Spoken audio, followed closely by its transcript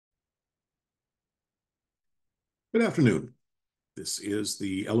Good afternoon. This is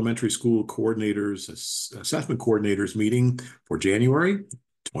the elementary school coordinators, assessment coordinators meeting for January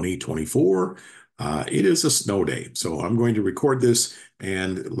 2024. It is a snow day, so I'm going to record this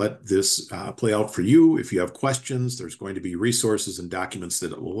and let this play out for you. If you have questions, there's going to be resources and documents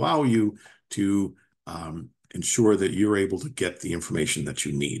that will allow you to ensure that you're able to get the information that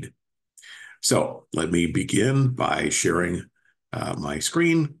you need. So let me begin by sharing my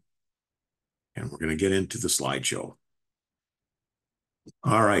screen, and we're going to get into the slideshow.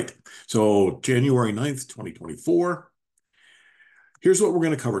 All right, so January 9th, 2024. Here's what we're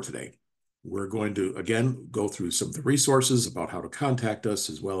going to cover today. We're going to, again, go through some of the resources about how to contact us,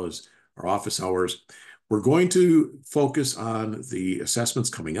 as well as our office hours. We're going to focus on the assessments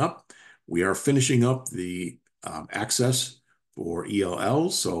coming up. We are finishing up the access for ELL,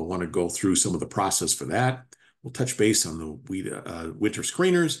 so I want to go through some of the process for that. We'll touch base on the winter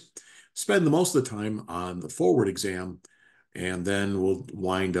screeners, spend the most of the time on the forward exam, and then we'll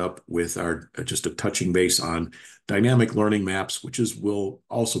wind up with our just a touching base on dynamic learning maps, which will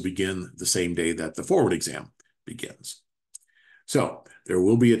also begin the same day that the forward exam begins. So there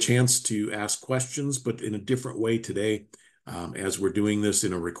will be a chance to ask questions, but in a different way today. As we're doing this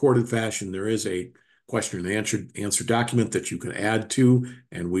in a recorded fashion, there is a question and answer document that you can add to,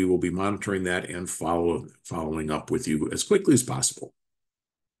 and we will be monitoring that and following up with you as quickly as possible.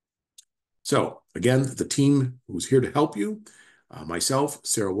 So again, the team who's here to help you, myself,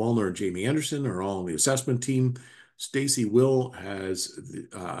 Sarah Wallner, and Jamie Anderson are all on the assessment team. Stacy Will has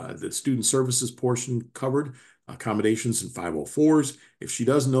the student services portion covered, accommodations and 504s. If she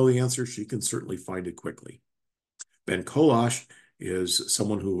doesn't know the answer, she can certainly find it quickly. Ben Kolosh is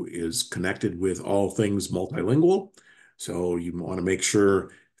someone who is connected with all things multilingual. So you want to make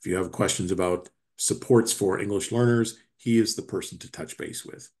sure if you have questions about supports for English learners, he is the person to touch base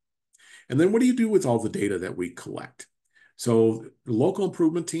with. And then what do you do with all the data that we collect? So the local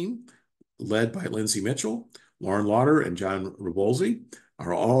improvement team, led by Lindsay Mitchell, Lauren Lauder, and John Revolzi,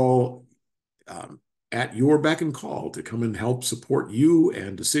 are all at your beck and call to come and help support you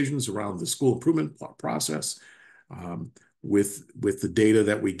and decisions around the school improvement process with the data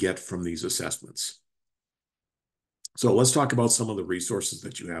that we get from these assessments. So let's talk about some of the resources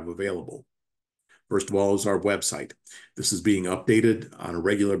that you have available. First of all is our website. This is being updated on a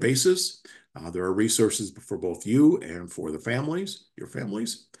regular basis. There are resources for both you and for the families, your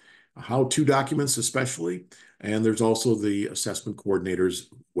families, how-to documents especially, and there's also the assessment coordinator's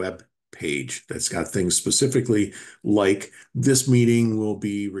web page that's got things specifically like this meeting will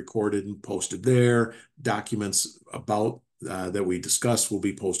be recorded and posted there, documents about that we discussed will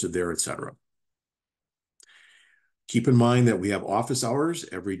be posted there, etc. Keep in mind that we have office hours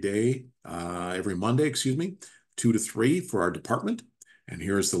every Monday, 2 to 3 for our department. And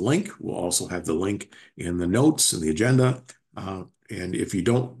here's the link. We'll also have the link in the notes and the agenda. And if you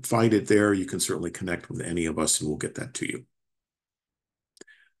don't find it there, you can certainly connect with any of us and we'll get that to you.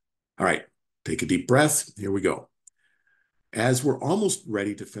 All right, take a deep breath. Here we go. As we're almost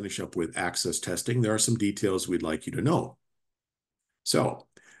ready to finish up with access testing, there are some details we'd like you to know. So,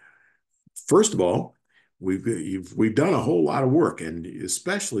 first of all, we've done a whole lot of work, and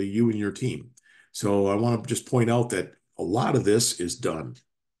especially you and your team. So I want to just point out that a lot of this is done.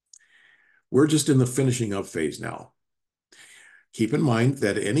 We're just in the finishing up phase now. Keep in mind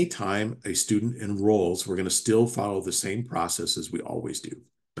that any time a student enrolls, we're going to still follow the same process as we always do.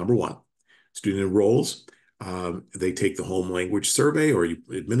 Number one, student enrolls, they take the home language survey or you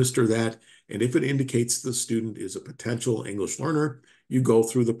administer that. And if it indicates the student is a potential English learner, you go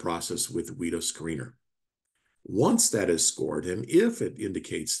through the process with WIDA Screener. Once that is scored, and if it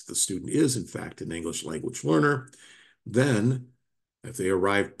indicates the student is in fact an English language learner, then if they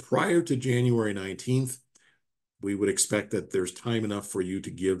arrive prior to January 19th, we would expect that there's time enough for you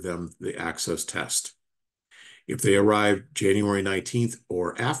to give them the access test. If they arrive January 19th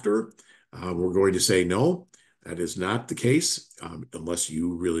or after, we're going to say no, that is not the case unless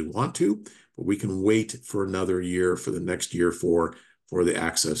you really want to, but we can wait for another year for the next year for the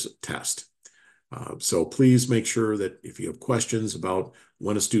access test. So please make sure that if you have questions about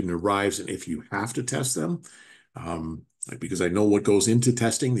when a student arrives and if you have to test them, because I know what goes into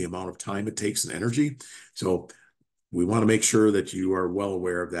testing, the amount of time it takes and energy. So we want to make sure that you are well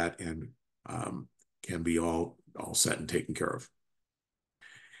aware of that and can be all set and taken care of.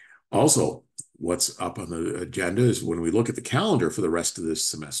 Also, what's up on the agenda is when we look at the calendar for the rest of this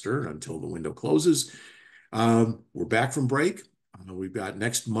semester until the window closes, we're back from break. We've got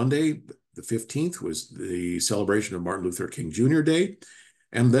next Monday, the 15th, was the celebration of Martin Luther King Jr. Day.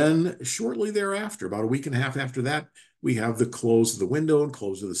 And then shortly thereafter, about a week and a half after that, we have the close of the window and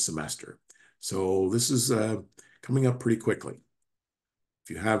close of the semester. So this is coming up pretty quickly. If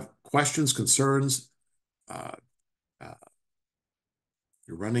you have questions, concerns, uh,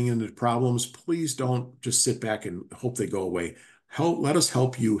 you're running into problems, please don't just sit back and hope they go away. Let us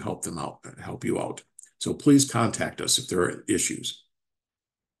help you help you out. So please contact us if there are issues.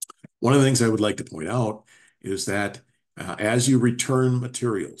 One of the things I would like to point out is that as you return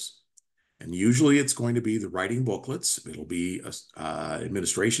materials, and usually it's going to be the writing booklets, it'll be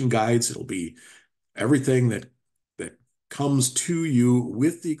administration guides, it'll be everything that comes to you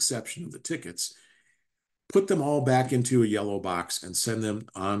with the exception of the tickets. Put them all back into a yellow box and send them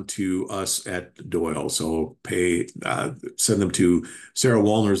on to us at Doyle. So send them to Sarah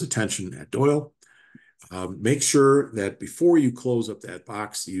Wallner's attention at Doyle. Make sure that before you close up that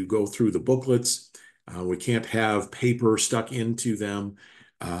box, you go through the booklets. We can't have paper stuck into them.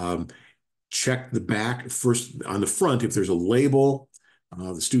 Check the back first on the front. If there's a label,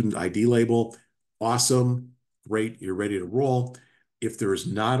 the student ID label, awesome, great, you're ready to roll. If there is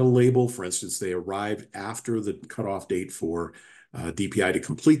not a label, for instance, they arrived after the cutoff date for DPI to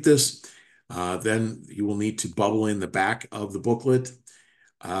complete this, then you will need to bubble in the back of the booklet.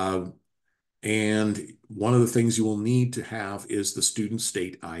 And one of the things you will need to have is the student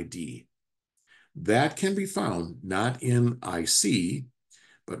state ID. That can be found not in IC,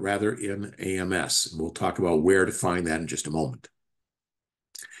 but rather in AMS. And we'll talk about where to find that in just a moment.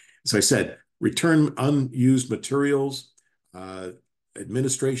 As I said, return unused materials,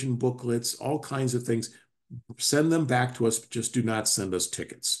 administration booklets, all kinds of things. Send them back to us, just do not send us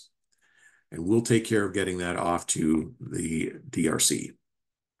tickets. And we'll take care of getting that off to the DRC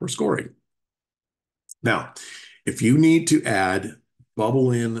for scoring. Now, if you need to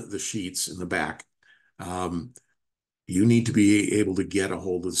bubble in the sheets in the back, you need to be able to get a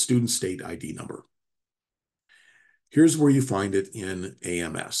hold of the student state ID number. Here's where you find it in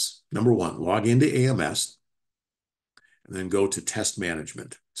AMS. Number one, log into AMS and then go to test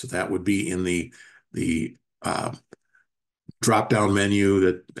management. So that would be in the drop-down menu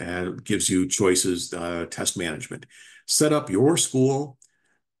that gives you choices, test management. Set up your school,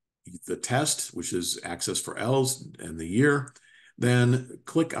 the test, which is Access for ELS and the year. Then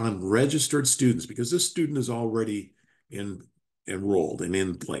click on registered students because this student is already enrolled and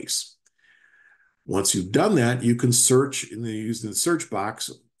in place. Once you've done that, you can search using the search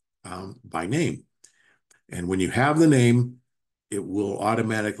box by name. And when you have the name, it will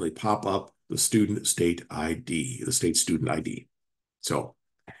automatically pop up the student state ID, the state student ID. So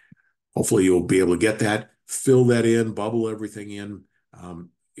hopefully you'll be able to get that, fill that in, bubble everything in.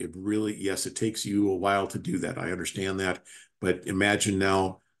 Yes, it takes you a while to do that. I understand that. But imagine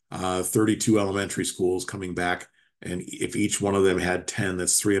now 32 elementary schools coming back. And if each one of them had 10,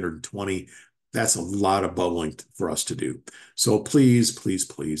 that's 320. That's a lot of bubbling for us to do. So please, please,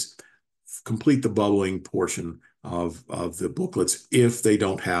 please complete the bubbling portion of the booklets if they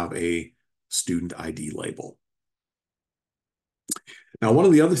don't have a student ID label. Now, one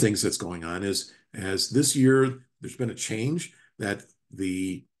of the other things that's going on is, as this year, there's been a change that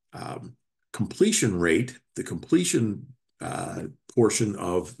the completion rate, the completion portion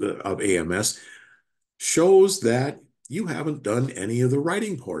of AMS shows that you haven't done any of the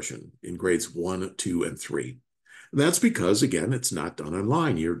writing portion in grades 1, 2, and 3. And that's because, again, it's not done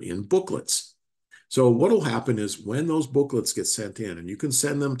online. You're in booklets. So what will happen is when those booklets get sent in, and you can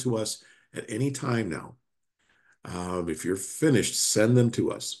send them to us at any time now. If you're finished, send them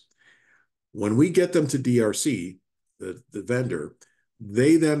to us. When we get them to DRC, the vendor,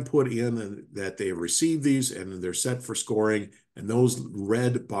 they then put in that they received these and they're set for scoring. And those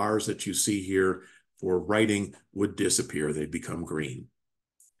red bars that you see here for writing would disappear. They'd become green.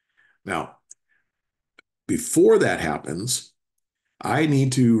 Now, before that happens, I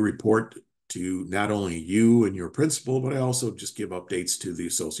need to report to not only you and your principal, but I also just give updates to the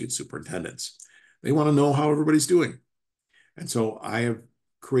associate superintendents. They want to know how everybody's doing. And so I have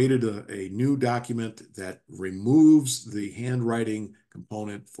created a new document that removes the handwriting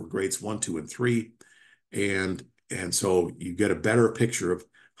component for grades 1, 2, and 3. And so you get a better picture of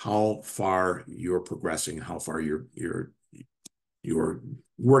how far you're progressing, how far you're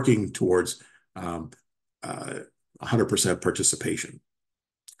working towards 100% participation.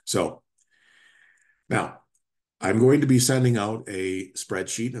 So now I'm going to be sending out a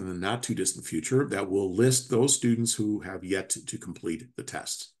spreadsheet in the not too distant future that will list those students who have yet to complete the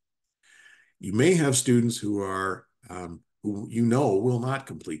tests. You may have students who are who you know will not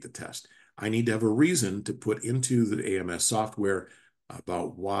complete the test. I need to have a reason to put into the AMS software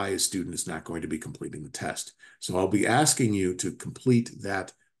about why a student is not going to be completing the test. So I'll be asking you to complete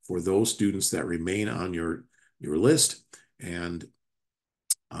that for those students that remain on your list. And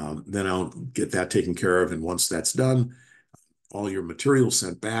then I'll get that taken care of. And once that's done, all your materials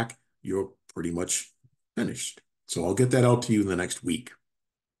sent back, you're pretty much finished. So I'll get that out to you in the next week.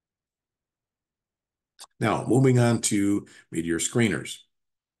 Now, moving on to mid-year screeners.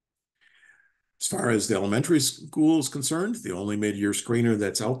 As far as the elementary school is concerned, the only mid-year screener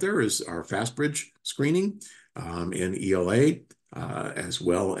that's out there is our FastBridge screening in ELA, as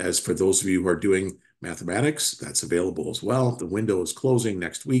well as for those of you who are doing mathematics, that's available as well. The window is closing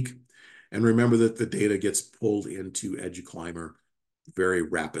next week. And remember that the data gets pulled into EduClimber very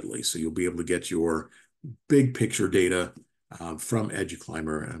rapidly. So you'll be able to get your big picture data from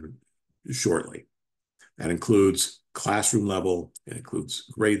EduClimber shortly. That includes classroom level, it includes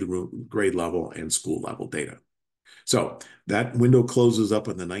grade level and school level data. So that window closes up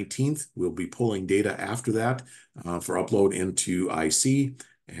on the 19th. We'll be pulling data after that for upload into IC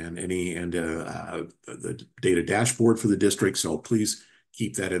and the data dashboard for the district. So please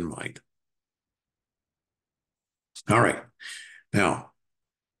keep that in mind. All right. Now,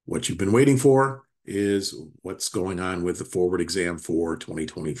 what you've been waiting for is what's going on with the forward exam for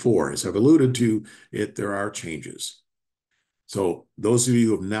 2024. As I've alluded to it, there are changes. So those of you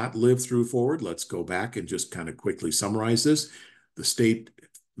who have not lived through forward, let's go back and just kind of quickly summarize this. The state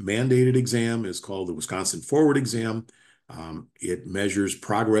mandated exam is called the Wisconsin Forward Exam. It measures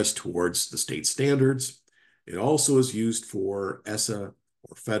progress towards the state standards. It also is used for ESSA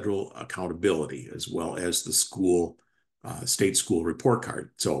or federal accountability, as well as the school, state school report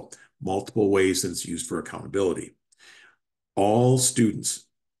card. So multiple ways that it's used for accountability. All students,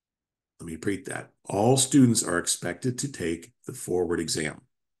 let me repeat that, all students are expected to take the forward exam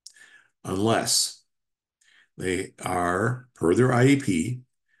unless they are, per their IEP,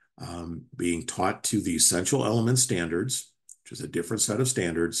 being taught to the essential element standards, which is a different set of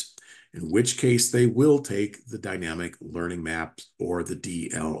standards, in which case they will take the dynamic learning maps or the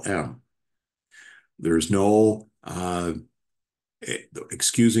DLM. There's no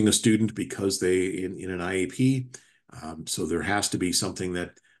excusing a student because they in an IEP. So there has to be something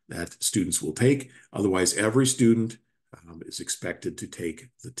that students will take. Otherwise, every student is expected to take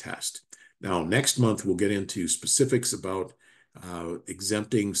the test. Now, next month, we'll get into specifics about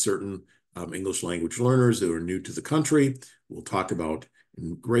exempting certain English language learners that are new to the country. We'll talk about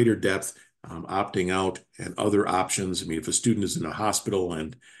in greater depth opting out and other options. I mean, if a student is in a hospital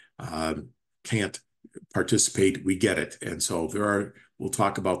and can't participate, we get it. And so we'll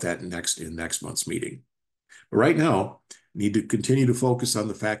talk about that in next month's meeting. But right now, need to continue to focus on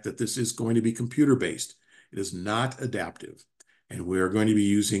the fact that this is going to be computer-based. It is not adaptive. And we're going to be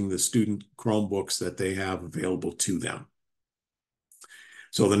using the student Chromebooks that they have available to them.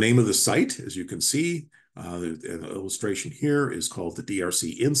 So the name of the site, as you can see, the illustration here is called the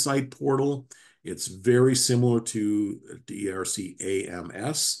DRC Insight Portal. It's very similar to DRC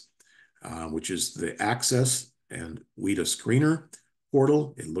AMS, which is the Access and WIDA Screener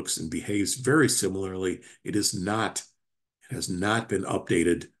portal. It looks and behaves very similarly. It has not been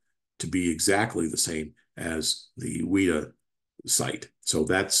updated to be exactly the same as the WIDA site. So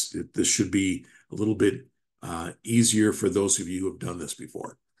this should be a little bit easier for those of you who have done this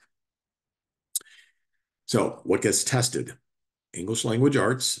before. So what gets tested? English language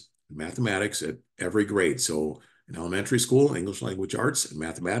arts, mathematics at every grade. So in elementary school, English language arts and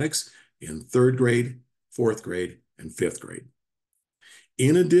mathematics. In 3rd grade, 4th grade, and 5th grade.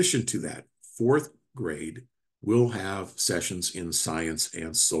 In addition to that, 4th grade will have sessions in science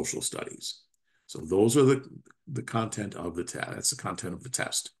and social studies. So those are the content of the test. That's the content of the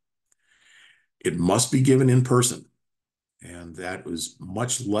test. It must be given in person. And that was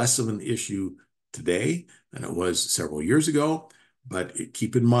much less of an issue today than it was several years ago. But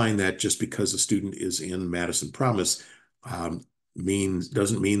keep in mind that just because a student is in Madison Promise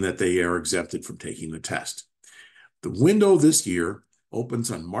doesn't mean that they are exempted from taking the test. The window this year opens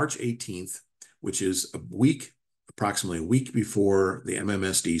on March 18th, which is approximately a week before the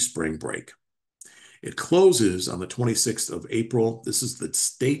MMSD spring break. It closes on the 26th of April. This is the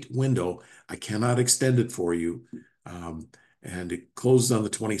state window. I cannot extend it for you. And it closes on the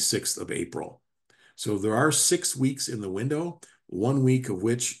 26th of April. So there are 6 weeks in the window, 1 week of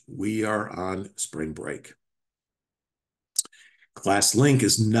which we are on spring break. ClassLink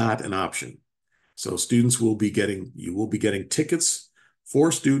is not an option. So students you will be getting tickets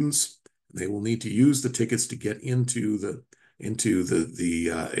for students. They will need to use the tickets to get into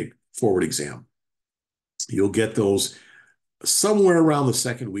the forward exam. You'll get those somewhere around the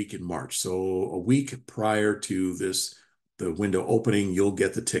 2nd week in March. So a week prior to the window opening, you'll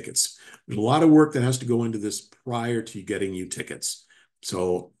get the tickets. There's a lot of work that has to go into this prior to getting you tickets.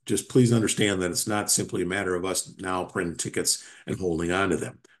 So just please understand that it's not simply a matter of us now printing tickets and holding on to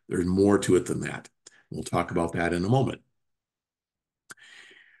them. There's more to it than that. We'll talk about that in a moment.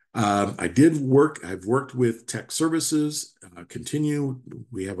 I've worked with Tech Services, continue.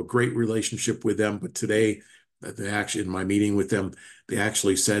 We have a great relationship with them, but today, in my meeting with them, they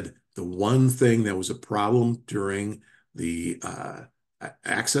actually said the one thing that was a problem during the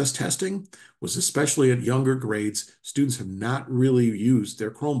access testing was, especially at younger grades, students have not really used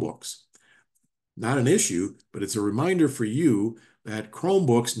their Chromebooks. Not an issue, but it's a reminder for you that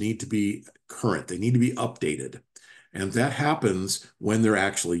Chromebooks need to be current. They need to be updated. And that happens when they're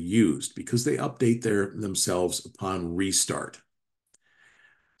actually used because they update themselves upon restart.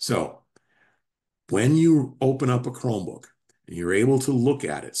 So when you open up a Chromebook and you're able to look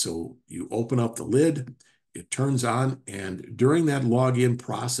at it, so you open up the lid, it turns on, and during that login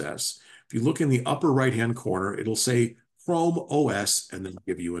process, if you look in the upper right-hand corner, it'll say Chrome OS and then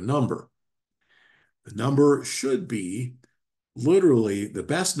give you a number. The number should be literally the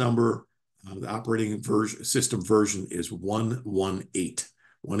best number. The operating system version is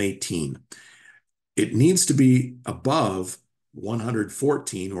 118. It needs to be above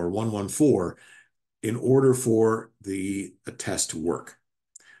 114 or 114 in order for the test to work.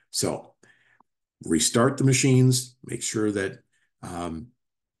 So restart the machines, make sure that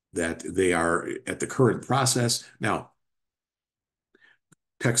that they are at the current process. Now,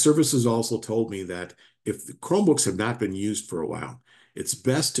 Tech Services also told me that if the Chromebooks have not been used for a while, it's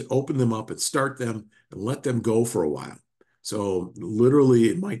best to open them up and start them and let them go for a while. So literally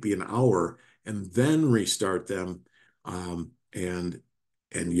it might be an hour and then restart them, and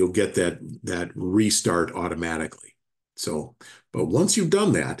you'll get that restart automatically. So, but once you've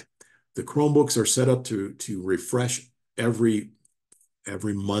done that, the Chromebooks are set up to refresh every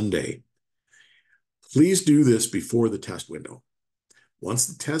Monday. Please do this before the test window. Once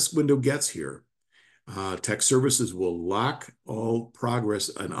the test window gets here, Tech Services will lock all progress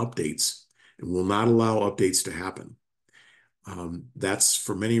and updates and will not allow updates to happen. That's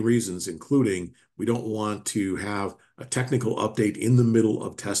for many reasons, including we don't want to have a technical update in the middle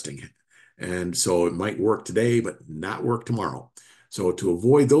of testing. And so it might work today, but not work tomorrow. So to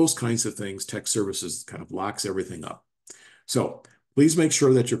avoid those kinds of things, Tech Services kind of locks everything up. So please make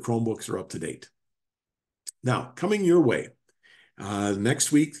sure that your Chromebooks are up to date. Now, coming your way,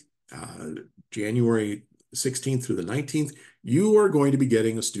 next week, January 16th through the 19th, you are going to be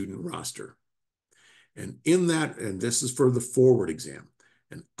getting a student roster. And in that, and this is for the forward exam,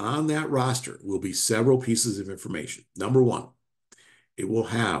 and on that roster will be several pieces of information. Number one, it will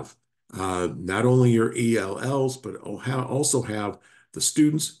have not only your ELLs, but also have the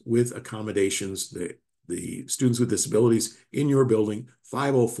students with accommodations, the students with disabilities in your building,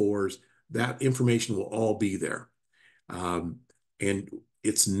 504s, that information will all be there. And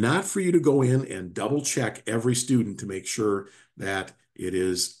it's not for you to go in and double check every student to make sure that it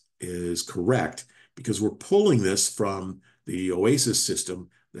is correct, because we're pulling this from the OASIS system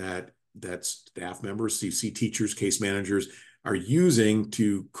that staff members, CC teachers, case managers are using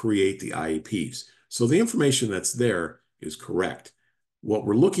to create the IEPs. So the information that's there is correct. What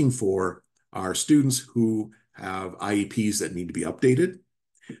we're looking for are students who have IEPs that need to be updated,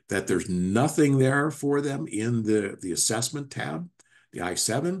 that there's nothing there for them in the assessment tab, the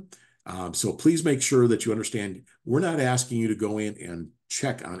I-7. So please make sure that you understand we're not asking you to go in and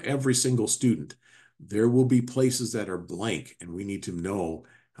check on every single student. There will be places that are blank, and we need to know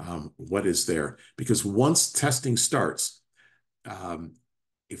what is there. Because once testing starts,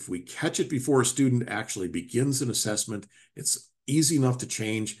 if we catch it before a student actually begins an assessment, it's easy enough to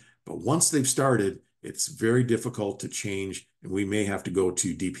change. But once they've started, it's very difficult to change, and we may have to go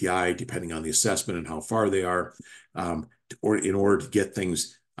to DPI depending on the assessment and how far they are, or in order to get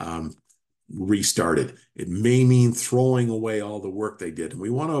things restarted. It may mean throwing away all the work they did, and we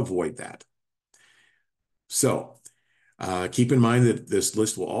want to avoid that. So keep in mind that this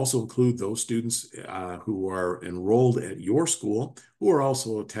list will also include those students who are enrolled at your school who are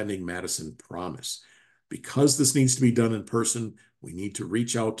also attending Madison Promise. Because this needs to be done in person, we need to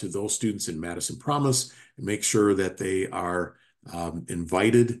reach out to those students in Madison Promise and make sure that they are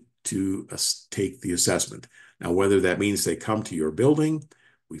invited to take the assessment. Now, whether that means they come to your building,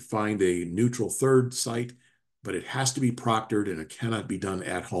 we find a neutral third site, but it has to be proctored and it cannot be done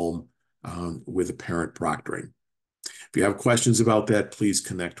at home with a parent proctoring. If you have questions about that, please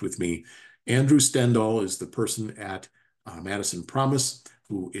connect with me. Andrew Stendall is the person at Madison Promise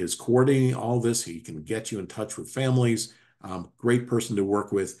who is coordinating all this. He can get you in touch with families. Great person to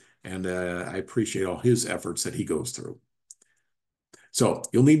work with, and I appreciate all his efforts that he goes through. So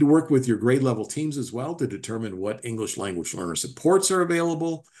you'll need to work with your grade level teams as well to determine what English language learner supports are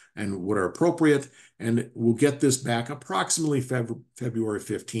available and what are appropriate. And we'll get this back approximately February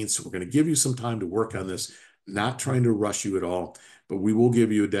 15th. So we're going to give you some time to work on this, not trying to rush you at all, but we will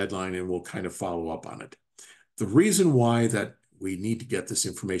give you a deadline and we'll kind of follow up on it. The reason why that we need to get this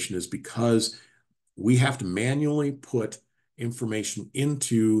information is because we have to manually put information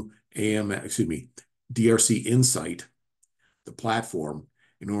into DRC Insight, the platform,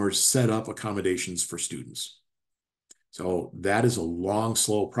 in order to set up accommodations for students. So that is a long,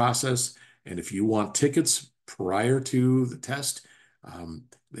 slow process. And if you want tickets prior to the test,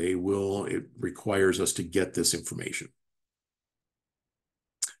 it requires us to get this information.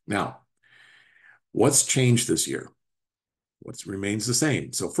 Now, what's changed this year? What remains the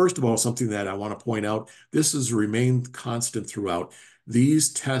same? So first of all, something that I want to point out, this has remained constant throughout.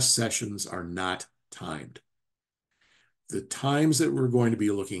 These test sessions are not timed. The times that we're going to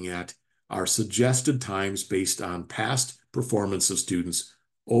be looking at are suggested times based on past performance of students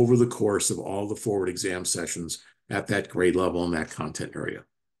over the course of all the forward exam sessions at that grade level and that content area.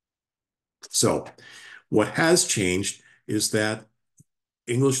 So what has changed is that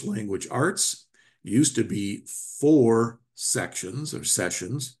English language arts used to be 4 sections or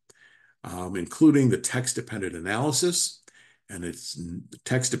sessions, including the text-dependent analysis, and its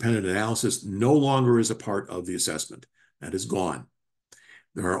text-dependent analysis no longer is a part of the assessment. That is gone.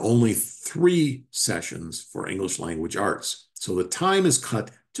 There are only 3 sessions for English language arts. So the time is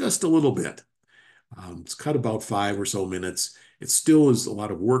cut just a little bit. It's cut about 5 or so minutes. It still is a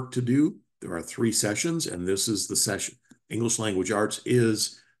lot of work to do. There are 3 sessions, and this is the session. English language arts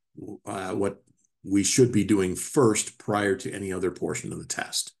is what we should be doing first prior to any other portion of the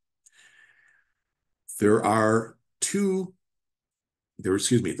test. The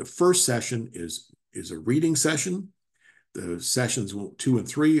first session is a reading session. The sessions 2 and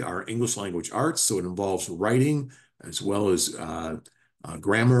 3 are English language arts, so it involves writing as well as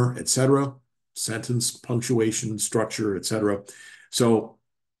grammar, etc., sentence punctuation, structure, etc. So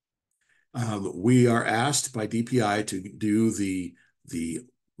we are asked by DPI to do the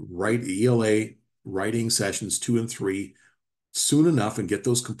ELA writing sessions 2 and 3 soon enough and get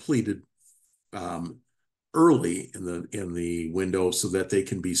those completed early in the window so that they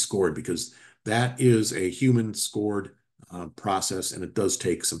can be scored, because that is a human scored process and it does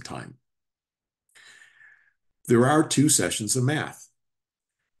take some time. There are 2 sessions of math.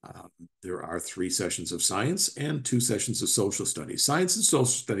 There are 3 sessions of science and 2 sessions of social studies. Science and social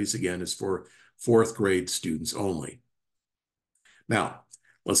studies, again, is for 4th grade students only. Now,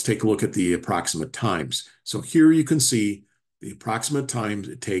 let's take a look at the approximate times. So here you can see the approximate times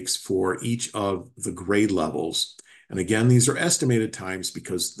it takes for each of the grade levels. And again, these are estimated times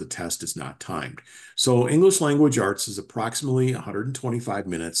because the test is not timed. So English language arts is approximately 125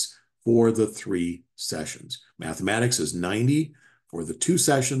 minutes for the 3 sessions. Mathematics is 90 for the 2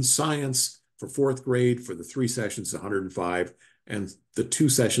 sessions. Science for 4th grade for the 3 sessions, 105. And the 2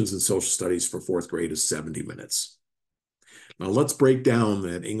 sessions in social studies for 4th grade is 70 minutes. Now let's break down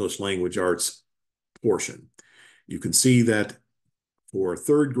that English language arts portion. You can see that for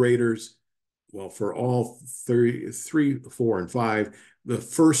 3rd graders, well, for all 3, 4, and 5, the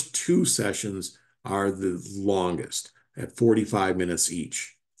first 2 sessions are the longest at 45 minutes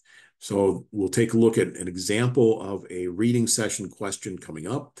each. So we'll take a look at an example of a reading session question coming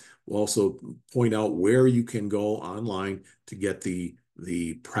up. We'll also point out where you can go online to get the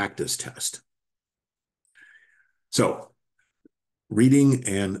practice test. So reading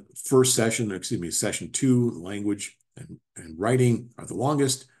and session 2, language and writing are the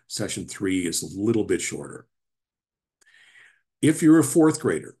longest. Session 3 is a little bit shorter. If you're a 4th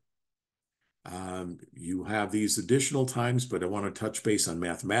grader, you have these additional times, but I want to touch base on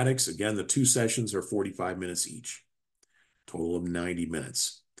mathematics. Again, the 2 sessions are 45 minutes each, total of 90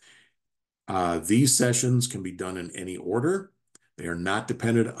 minutes. These sessions can be done in any order. They are not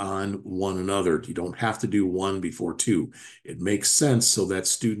dependent on one another. You don't have to do 1 before 2. It makes sense so that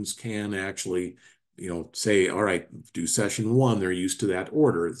students can actually, say, all right, do session 1. They're used to that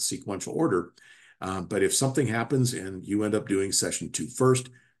order, the sequential order. But if something happens and you end up doing session 2 first,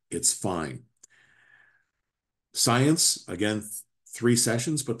 it's fine. Science, again, 3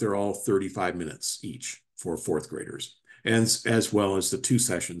 sessions, but they're all 35 minutes each for 4th graders, and as well as the 2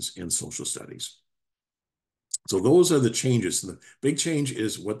 sessions in social studies. So those are the changes. The big change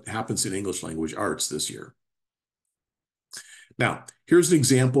is what happens in English language arts this year. Now, here's an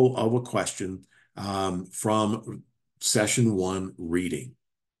example of a question from session 1 reading.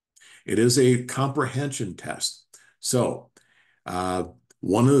 It is a comprehension test. So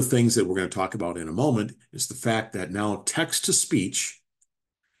one of the things that we're going to talk about in a moment is the fact that now text-to-speech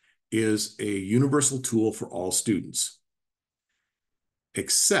is a universal tool for all students,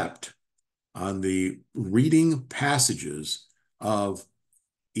 except on the reading passages of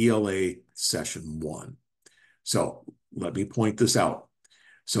ELA Session 1. So let me point this out.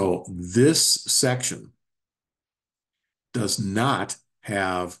 So this section does not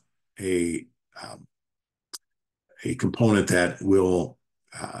have a component that will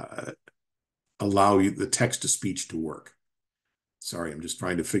allow you the text-to-speech to work. Sorry, I'm just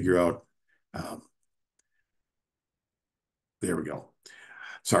trying to figure out. There we go.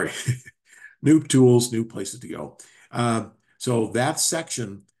 Sorry. New tools, new places to go. So that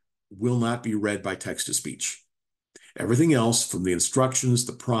section will not be read by text-to-speech. Everything else from the instructions,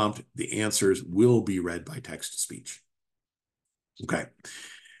 the prompt, the answers will be read by text-to-speech. Okay.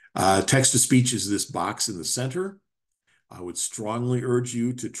 Text-to-speech is this box in the center. I would strongly urge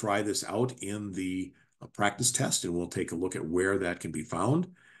you to try this out in the practice test, and we'll take a look at where that can be found.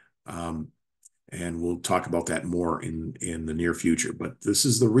 And we'll talk about that more in the near future. But this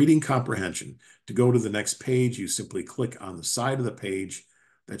is the reading comprehension. To go to the next page, you simply click on the side of the page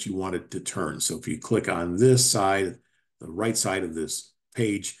that you want it to turn. So if you click on this side, the right side of this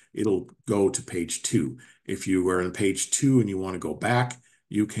page, it'll go to page 2. If you were on page 2 and you want to go back,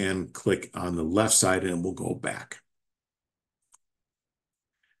 you can click on the left side and it will go back.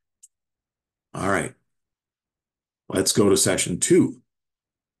 All right, let's go to session 2.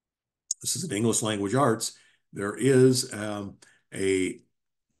 This is an English language arts. There is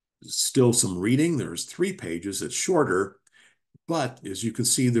still some reading. There's 3 pages. It's shorter, but as you can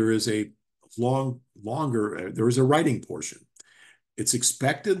see, there is a there is a writing portion. It's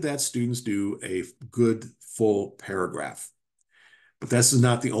expected that students do a good full paragraph, but this is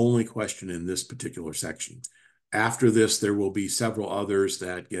not the only question in this particular section. After this, there will be several others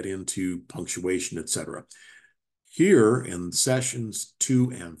that get into punctuation, etc. Here in sessions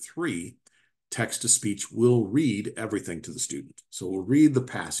 2 and 3, text-to-speech will read everything to the student. So it will read the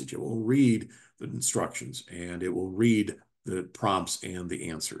passage, it will read the instructions, and it will read the prompts and the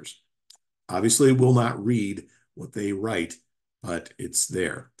answers. Obviously, it will not read what they write, but it's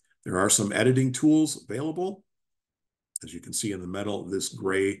there. There are some editing tools available, as you can see in the middle, this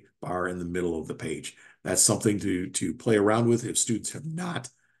gray bar in the middle of the page. That's something to play around with if students have not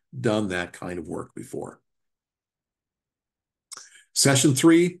done that kind of work before. Session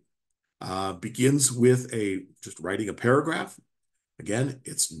 3 begins with just writing a paragraph. Again,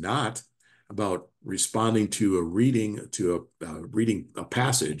 it's not about responding to reading a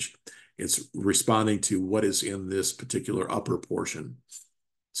passage. It's responding to what is in this particular upper portion.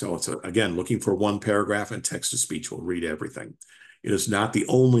 So it's, again, looking for one paragraph, and text-to-speech will read everything. It is not the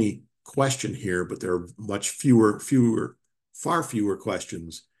only question here, but there are far fewer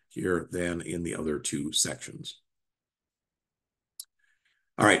questions here than in the other 2 sections.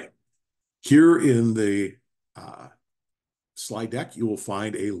 All right, here in the slide deck, you will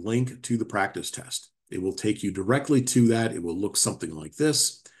find a link to the practice test. It will take you directly to that. It will look something like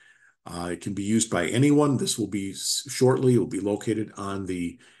this. It can be used by anyone. This will be shortly. It will be located on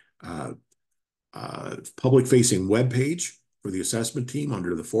the public-facing web page for the assessment team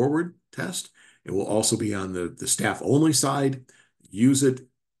under the forward test. It will also be on the staff-only side. Use it,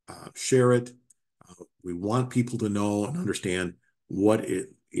 share it. We want people to know and understand what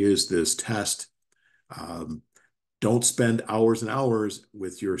it is, this test. Don't spend hours and hours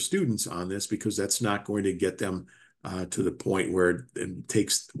with your students on this, because that's not going to get them to the point where it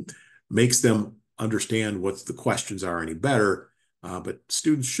makes them understand what the questions are any better. But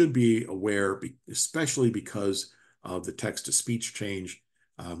students should be aware, especially because of the text-to-speech change.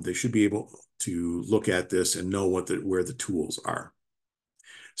 They should be able to look at this and know where the tools are.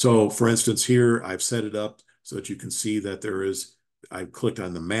 So for instance, here I've set it up so that you can see that I've clicked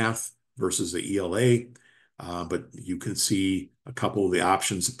on the math versus the ELA, but you can see a couple of the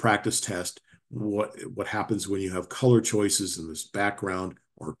options. The practice test, what happens when you have color choices in this background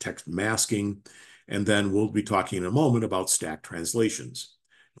or text masking. And then we'll be talking in a moment about stack translations,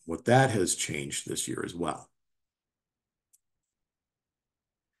 what that has changed this year as well.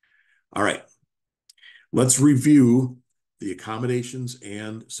 All right, let's review the accommodations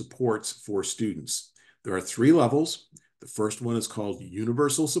and supports for students. There are 3 levels. The first one is called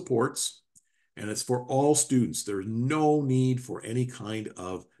Universal Supports, and it's for all students. There's no need for any kind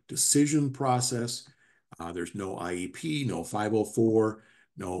of decision process. There's no IEP, no 504,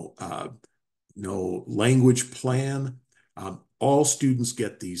 no language plan. All students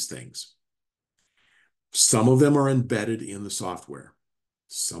get these things. Some of them are embedded in the software.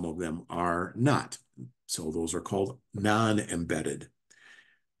 Some of them are not. So those are called non-embedded.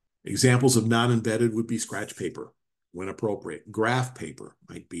 Examples of non-embedded would be Scratch Paper. when appropriate. Graph paper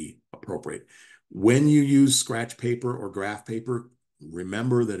might be appropriate. When you use scratch paper or graph paper,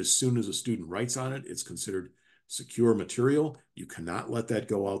 remember that as soon as a student writes on it, it's considered secure material. You cannot let that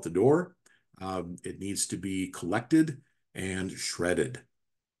go out the door. It needs to be collected and shredded.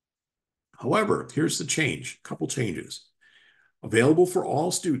 However, here's the change, a couple changes. Available for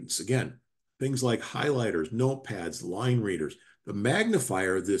all students. Again, things like highlighters, notepads, line readers. The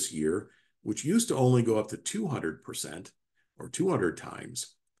magnifier this year, which used to only go up to 200% or 200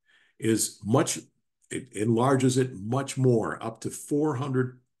 times, is much, it enlarges it much more, up to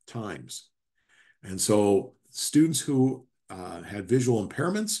 400 times. And so students who had visual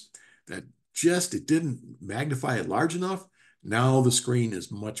impairments that just, it didn't magnify it large enough, now the screen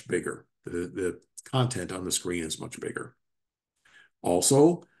is much bigger. The content on the screen is much bigger.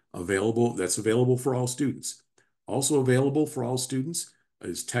 Also available, that's available for all students. Also available for all students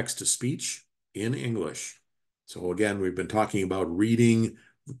is text-to-speech in English. So again, we've been talking about reading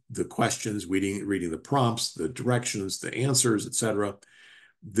the questions, reading the prompts, the directions, the answers, etc.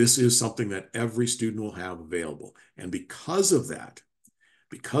 This is something that every student will have available. And because of that,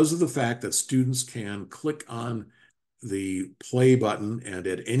 because of the fact that students can click on the play button and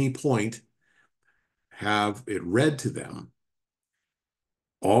at any point have it read to them,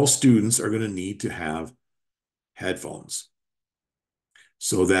 all students are going to need to have headphones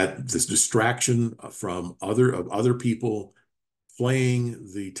so that this distraction from other people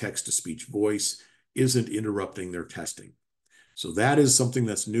playing the text-to-speech voice isn't interrupting their testing. So that is something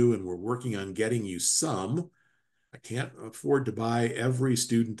that's new, and we're working on getting you some. I can't afford to buy every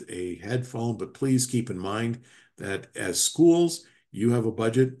student a headphone, but please keep in mind that as schools, you have a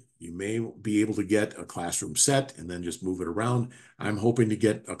budget. You may be able to get a classroom set and then just move it around. I'm hoping to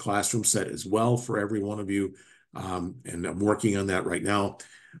get a classroom set as well for every one of you, and I'm working on that right now.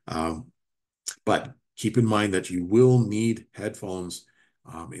 But keep in mind that you will need headphones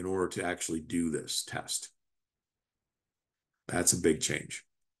in order to actually do this test. That's a big change.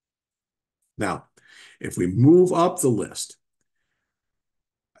 Now, if we move up the list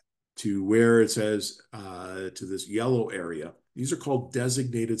to where it says to this yellow area, these are called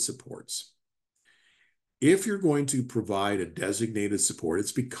designated supports. If you're going to provide a designated support,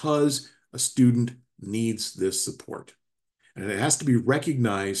 it's because a student needs this support. And it has to be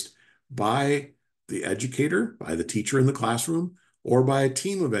recognized by the educator, by the teacher in the classroom, or by a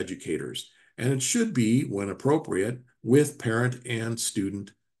team of educators. And it should be, when appropriate, with parent and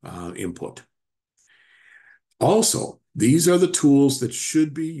student input. Also, these are the tools that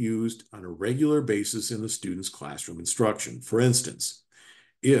should be used on a regular basis in the student's classroom instruction. For instance,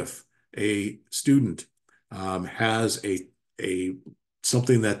 if a student has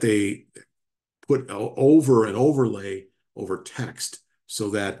something that they put over an overlay over text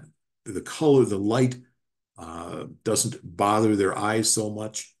so that the color, the light doesn't bother their eyes so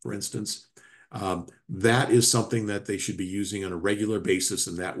much, for instance, that is something that they should be using on a regular basis,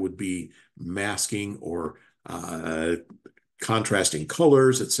 and that would be masking or contrasting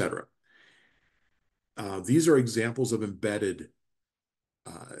colors, etc. These are examples of embedded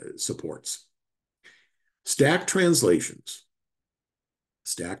supports. Stack translations.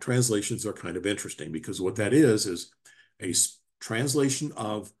 Stack translations are kind of interesting because what that is a translation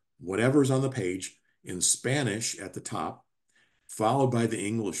of whatever's on the page in Spanish at the top, followed by the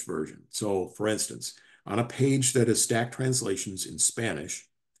English version. So, for instance, on a page that is stack translations in Spanish,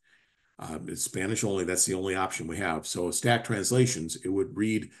 it's Spanish only, that's the only option we have. So stack translations, it would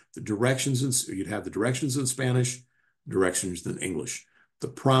read the directions, you'd have the directions in Spanish, directions in English, the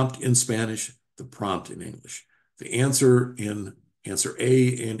prompt in Spanish, the prompt in English, the answer A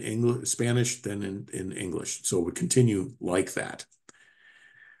in English, Spanish, then in English. So it would continue like that.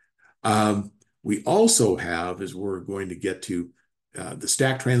 We also have, as we're going to get to, the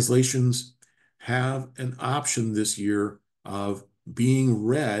stack translations have an option this year of being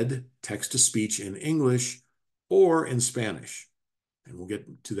read text-to-speech in English or in Spanish. And we'll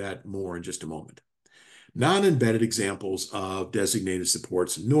get to that more in just a moment. Non-embedded examples of designated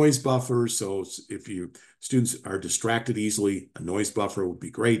supports, noise buffers. So if students are distracted easily, a noise buffer would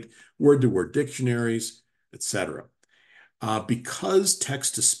be great. Word-to-word dictionaries, etc. Because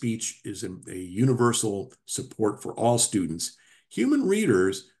text-to-speech is a universal support for all students, human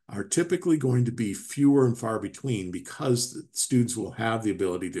readers are typically going to be fewer and far between because the students will have the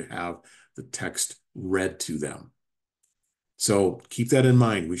ability to have the text read to them. So keep that in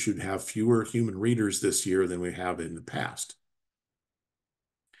mind. We should have fewer human readers this year than we have in the past.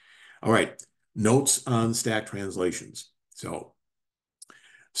 All right, notes on stack translations. So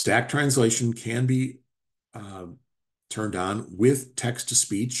stack translation can be turned on with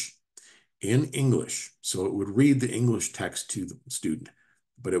text-to-speech in English. So it would read the English text to the student,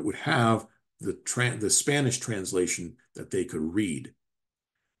 but it would have the Spanish translation that they could read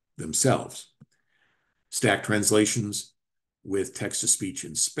themselves. Stack translations with text-to-speech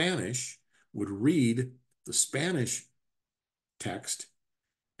in Spanish would read the Spanish text,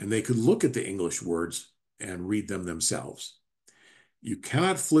 and they could look at the English words and read them themselves. You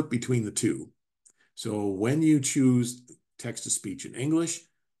cannot flip between the two. So when you choose text-to-speech in English,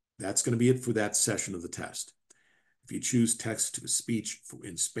 that's going to be it for that session of the test. If you choose text-to-speech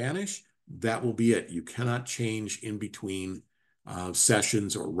in Spanish, that will be it. You cannot change in between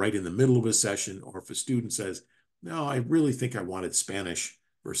sessions or right in the middle of a session, or if a student says, no, I really think I wanted Spanish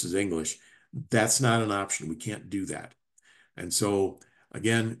versus English, that's not an option. We can't do that. And so,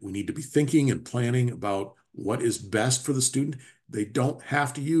 again, we need to be thinking and planning about what is best for the student. They don't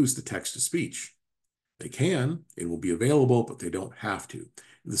have to use the text-to-speech. They can, it will be available, but they don't have to.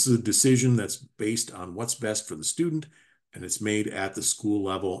 This is a decision that's based on what's best for the student, and it's made at the school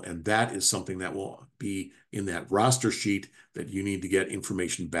level, and that is something that will be in that roster sheet that you need to get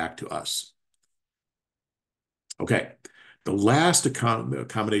information back to us. Okay, the last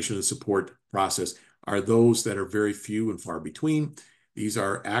accommodation of the support process are those that are very few and far between. These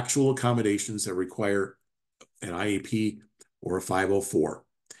are actual accommodations that require an IEP or a 504.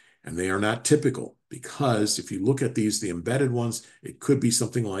 And they are not typical because if you look at these, the embedded ones, it could be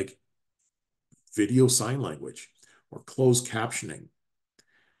something like video sign language or closed captioning.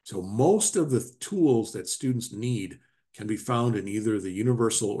 So most of the tools that students need can be found in either the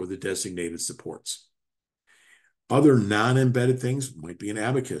universal or the designated supports. Other non-embedded things might be an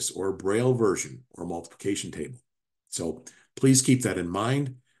abacus or a Braille version or a multiplication table. So please keep that in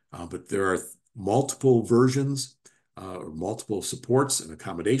mind, but there are multiple versions or multiple supports and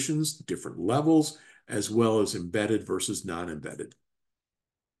accommodations, different levels, as well as embedded versus non-embedded.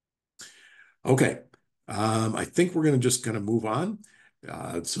 Okay, I think we're going to just kind of move on.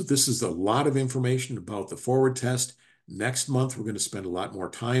 So this is a lot of information about the forward test. Next month, we're going to spend a lot more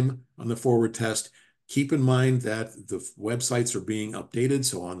time on the forward test. Keep in mind that the websites are being updated.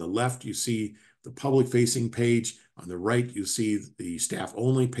 So on the left, you see the public-facing page. On the right, you see the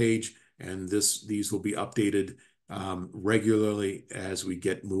staff-only page, and these will be updated regularly as we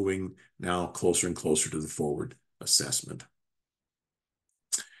get moving now closer and closer to the forward assessment.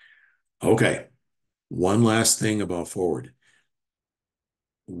 Okay, one last thing about forward.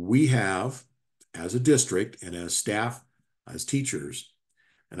 We have, as a district and as staff, as teachers,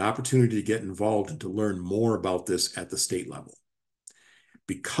 an opportunity to get involved and to learn more about this at the state level.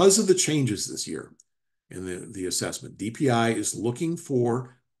 Because of the changes this year in the assessment, DPI is looking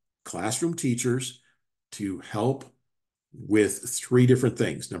for classroom teachers to help with 3 different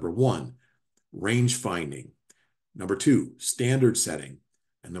things. Number 1, range finding. Number 2, standard setting.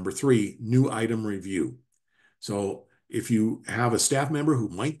 And number 3, new item review. So if you have a staff member who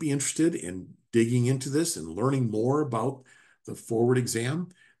might be interested in digging into this and learning more about the forward exam,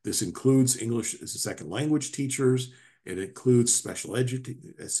 this includes English as a second language teachers. It includes special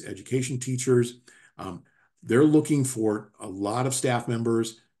education teachers. They're looking for a lot of staff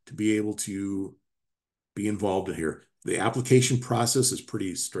members to be able to be involved in here. The application process is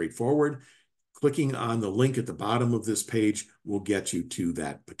pretty straightforward. Clicking on the link at the bottom of this page will get you to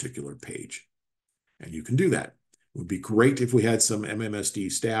that particular page. And you can do that. It would be great if we had some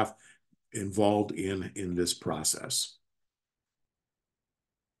MMSD staff involved in this process.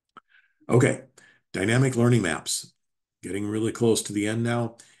 Okay, dynamic learning maps. Getting really close to the end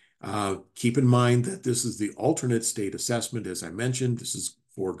now. Keep in mind that this is the alternate state assessment. As I mentioned, this is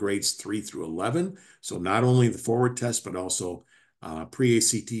for grades 3 through 11. So not only the forward test, but also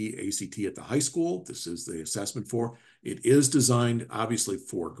pre-ACT, ACT at the high school. This is the assessment for. It is designed, obviously,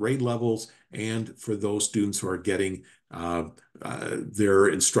 for grade levels and for those students who are getting their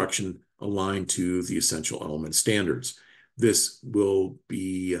instruction aligned to the essential element standards. This will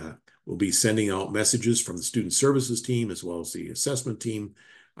be sending out messages from the student services team as well as the assessment team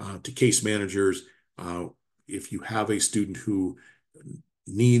to case managers. If you have a student who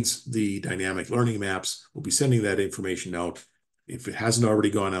needs the dynamic learning maps, we'll be sending that information out. If it hasn't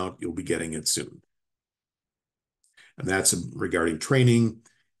already gone out, you'll be getting it soon. And that's regarding training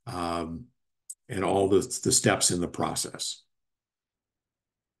and all the steps in the process.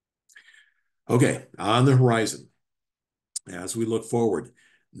 Okay, on the horizon, as we look forward,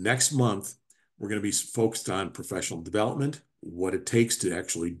 next month, we're going to be focused on professional development, what it takes to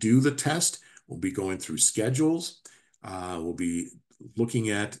actually do the test. We'll be going through schedules. We'll be looking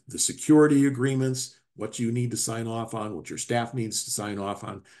at the security agreements, what you need to sign off on, what your staff needs to sign off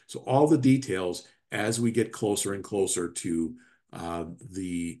on. So all the details as we get closer and closer to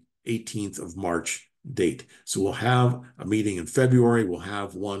the 18th of March date. So we'll have a meeting in February. We'll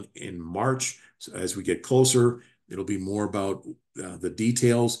have one in March. So as we get closer, it'll be more about the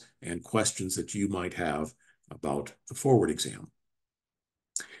details and questions that you might have about the forward exam.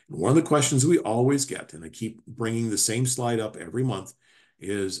 One of the questions we always get, and I keep bringing the same slide up every month,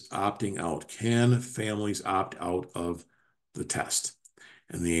 is opting out. Can families opt out of the test?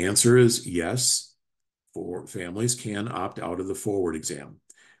 And the answer is yes, for families can opt out of the forward exam.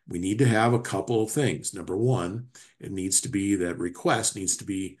 We need to have a couple of things. Number one, it needs to be that request needs to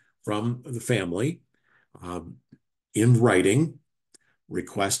be from the family in writing,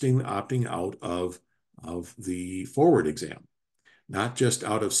 requesting opting out of the forward exam. Not just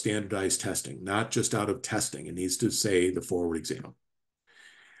out of standardized testing, not just out of testing. It needs to say the forward exam.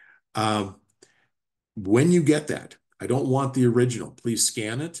 When you get that, I don't want the original. Please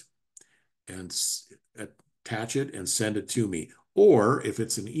scan it and attach it and send it to me. Or if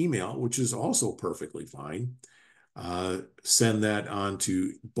it's an email, which is also perfectly fine, send that on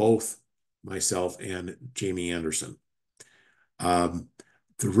to both myself and Jamie Anderson. The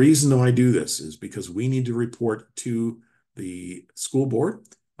reason I do this is because we need to report to the school board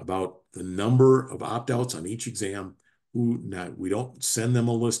about the number of opt-outs on each exam. We don't send them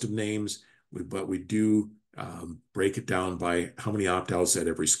a list of names, but we do break it down by how many opt-outs at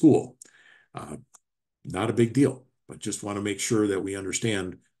every school. Not a big deal, but just want to make sure that we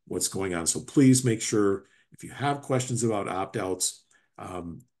understand what's going on. So please make sure if you have questions about opt-outs,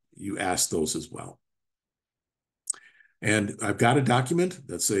 you ask those as well. And I've got a document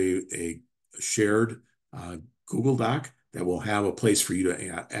that's a shared Google Doc that will have a place for you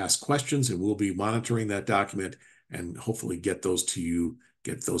to ask questions, and we'll be monitoring that document and hopefully get those to you,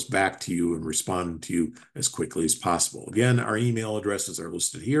 get those back to you and respond to you as quickly as possible. Again, our email addresses are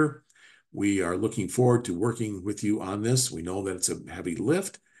listed here. We are looking forward to working with you on this. We know that it's a heavy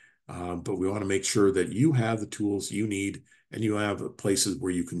lift, but we want to make sure that you have the tools you need and you have places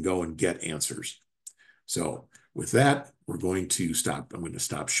where you can go and get answers. So with that, we're going to stop. I'm going to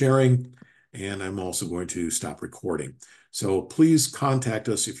stop sharing, and I'm also going to stop recording. So please contact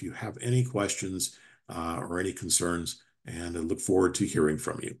us if you have any questions or any concerns, and I look forward to hearing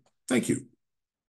from you. Thank you.